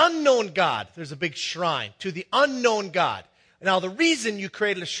 to an unknown God. There's a big shrine to the unknown God. Now, the reason you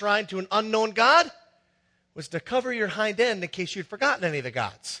created a shrine to an unknown God was to cover your hind end in case you'd forgotten any of the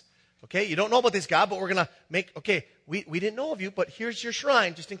gods. Okay, you don't know about this God, but we're going to we didn't know of you, but here's your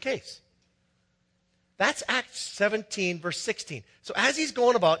shrine just in case. That's Acts 17, verse 16. So as he's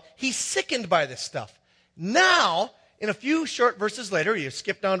going about, he's sickened by this stuff. Now, in a few short verses later, you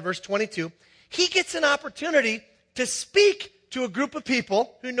skip down to verse 22, he gets an opportunity to speak to a group of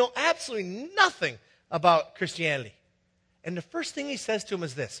people who know absolutely nothing about Christianity. And the first thing he says to them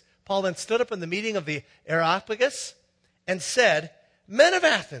is this. Paul then stood up in the meeting of the Areopagus and said, men of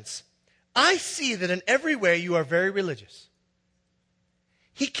Athens, I see that in every way you are very religious.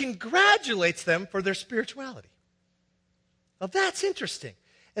 He congratulates them for their spirituality. Now that's interesting.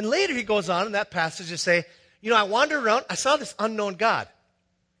 And later he goes on in that passage to say, I wandered around, I saw this unknown God.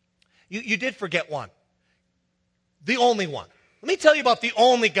 You did forget one. The only one. Let me tell you about the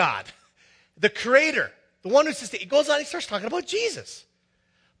only God. The creator. The one who's just, he goes on, he starts talking about Jesus.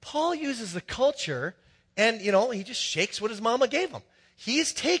 Paul uses the culture and, he just shakes what his mama gave him.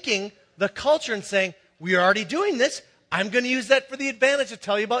 He's taking the culture and saying, we are already doing this. I'm going to use that for the advantage to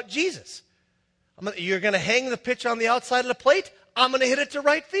tell you about Jesus. You're going to hang the pitch on the outside of the plate. I'm going to hit it to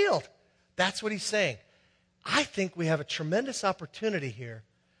right field. That's what he's saying. I think we have a tremendous opportunity here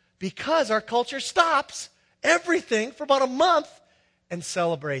because our culture stops everything for about a month and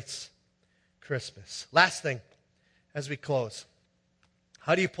celebrates Christmas. Last thing as we close.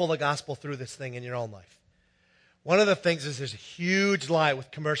 How do you pull the gospel through this thing in your own life? One of the things is there's a huge lie with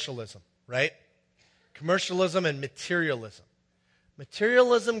commercialism, right? Commercialism and materialism.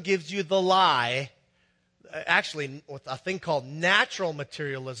 Materialism gives you the lie. Actually, with a thing called natural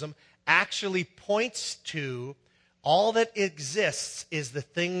materialism actually points to all that exists is the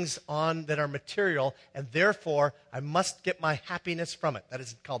things that are material, and therefore I must get my happiness from it. That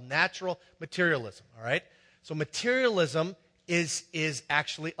is called natural materialism, all right? So materialism is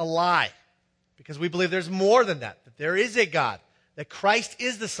actually a lie because we believe there's more than that there is a God, that Christ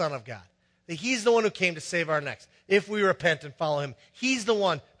is the Son of God, that he's the one who came to save our necks. If we repent and follow him, he's the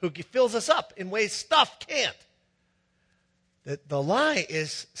one who fills us up in ways stuff can't. The lie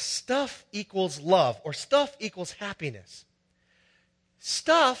is stuff equals love or stuff equals happiness.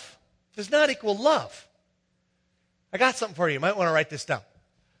 Stuff does not equal love. I got something for you. You might want to write this down.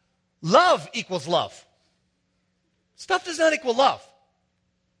 Love equals love. Stuff does not equal love.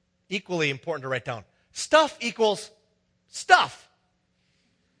 Equally important to write down. Stuff equals stuff.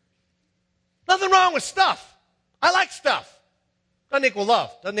 Nothing wrong with stuff. I like stuff. Doesn't equal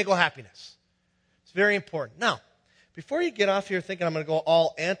love. Doesn't equal happiness. It's very important. Now, before you get off here thinking I'm going to go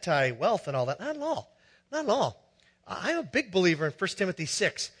all anti-wealth and all that, not at all. Not at all. I'm a big believer in 1 Timothy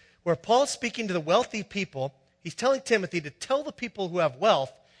 6, where Paul's speaking to the wealthy people. He's telling Timothy to tell the people who have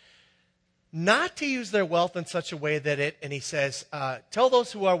wealth not to use their wealth in such a way and he says, tell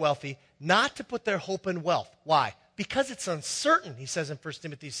those who are wealthy not to put their hope in wealth. Why? Because it's uncertain, he says in 1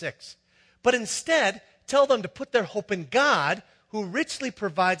 Timothy 6. But instead, tell them to put their hope in God, who richly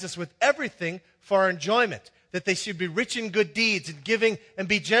provides us with everything for our enjoyment. That they should be rich in good deeds and giving and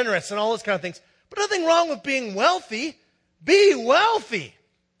be generous and all those kind of things. But nothing wrong with being wealthy. Be wealthy.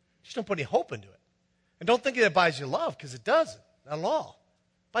 Just don't put any hope into it. And don't think that it buys you love, because it doesn't. Not at all.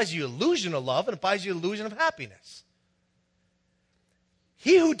 It buys you illusion of love and it buys you illusion of happiness.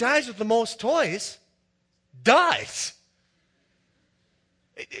 He who dies with the most toys dies.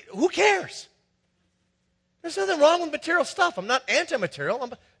 Who cares? There's nothing wrong with material stuff. I'm not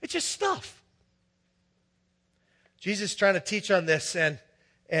anti-material. It's just stuff. Jesus is trying to teach on this, and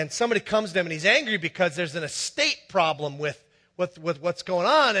somebody comes to him, and he's angry because there's an estate problem with what's going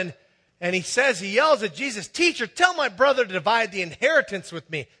on. And he yells at Jesus, "Teacher, tell my brother to divide the inheritance with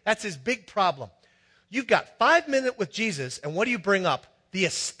me." That's his big problem. You've got 5 minutes with Jesus, and what do you bring up? The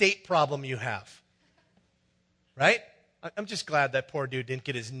estate problem you have. Right? I'm just glad that poor dude didn't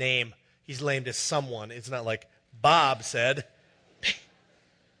get his name. He's named as someone. It's not like Bob said.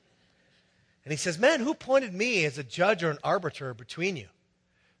 And he says, "Man, who appointed me as a judge or an arbiter between you?"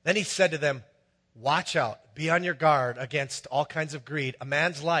 Then he said to them, "Watch out, be on your guard against all kinds of greed. A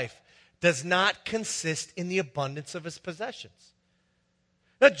man's life does not consist in the abundance of his possessions."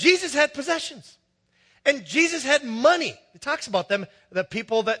 Now, Jesus had possessions. And Jesus had money. It talks about them, the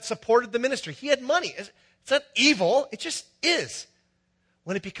people that supported the ministry. He had money. It's not evil. It just is.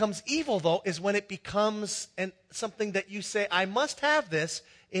 When it becomes evil, though, is when it becomes something that you say, "I must have this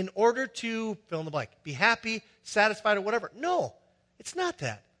in order to," fill in the blank, "be happy, satisfied," or whatever. No, it's not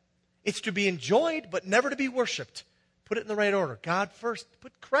that. It's to be enjoyed, but never to be worshiped. Put it in the right order. God first.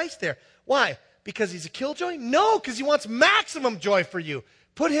 Put Christ there. Why? Because he's a killjoy? No, because he wants maximum joy for you.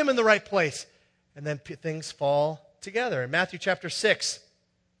 Put him in the right place. And then things fall together. In Matthew chapter 6,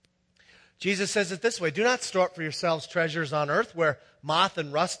 Jesus says it this way: "Do not store up for yourselves treasures on earth where moth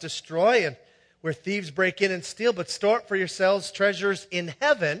and rust destroy and where thieves break in and steal, but store up for yourselves treasures in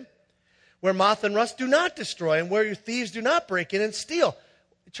heaven where moth and rust do not destroy and where your thieves do not break in and steal."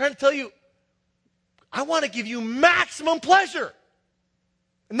 I'm trying to tell you, I want to give you maximum pleasure.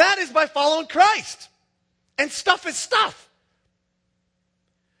 And that is by following Christ. And stuff is stuff.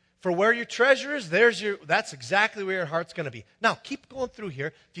 For where your treasure is, that's exactly where your heart's going to be. Now, keep going through here.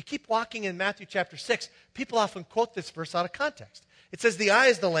 If you keep walking in Matthew chapter 6, people often quote this verse out of context. It says, "The eye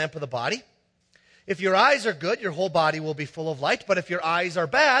is the lamp of the body. If your eyes are good, your whole body will be full of light. But if your eyes are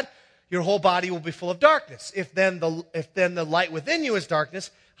bad, your whole body will be full of darkness. If then the light within you is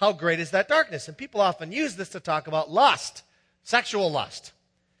darkness, how great is that darkness?" And people often use this to talk about lust, sexual lust.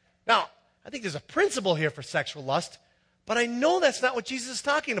 Now, I think there's a principle here for sexual lust, but I know that's not what Jesus is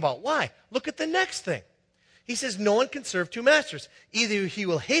talking about. Why? Look at the next thing. He says, "No one can serve two masters. Either he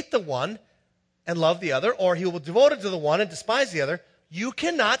will hate the one and love the other, or he will be devoted to the one and despise the other. You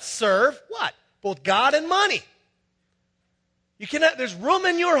cannot serve," what? "Both God and money." You cannot. There's room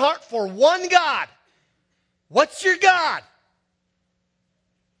in your heart for one God. What's your God?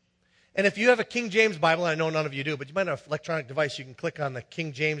 And if you have a King James Bible, I know none of you do, but you might have an electronic device, you can click on the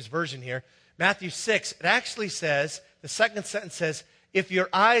King James Version here. Matthew 6, it actually says, the second sentence says, "If your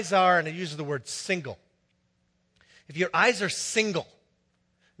eyes are," and it uses the word single. If your eyes are single,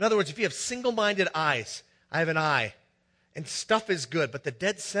 in other words, if you have single-minded eyes, I have an eye, and stuff is good, but the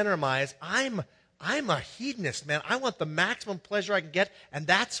dead center of my eyes, I'm a hedonist, man. I want the maximum pleasure I can get, and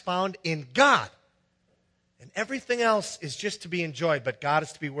that's found in God. And everything else is just to be enjoyed, but God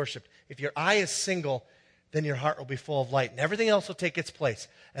is to be worshipped. If your eye is single, then your heart will be full of light, and everything else will take its place.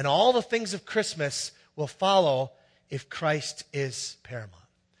 And all the things of Christmas will follow if Christ is paramount.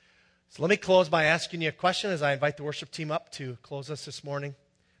 So let me close by asking you a question as I invite the worship team up to close us this morning.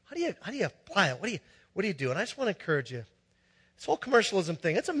 How do you apply it? What do you do? And I just want to encourage you. This whole commercialism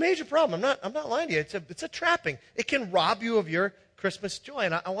thing, it's a major problem. I'm not lying to you. It's a trapping. It can rob you of your Christmas joy.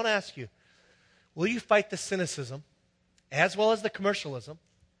 And I want to ask you, will you fight the cynicism as well as the commercialism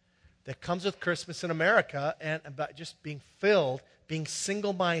that comes with Christmas in America and about just being filled, being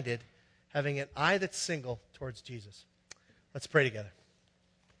single-minded, having an eye that's single towards Jesus? Let's pray together.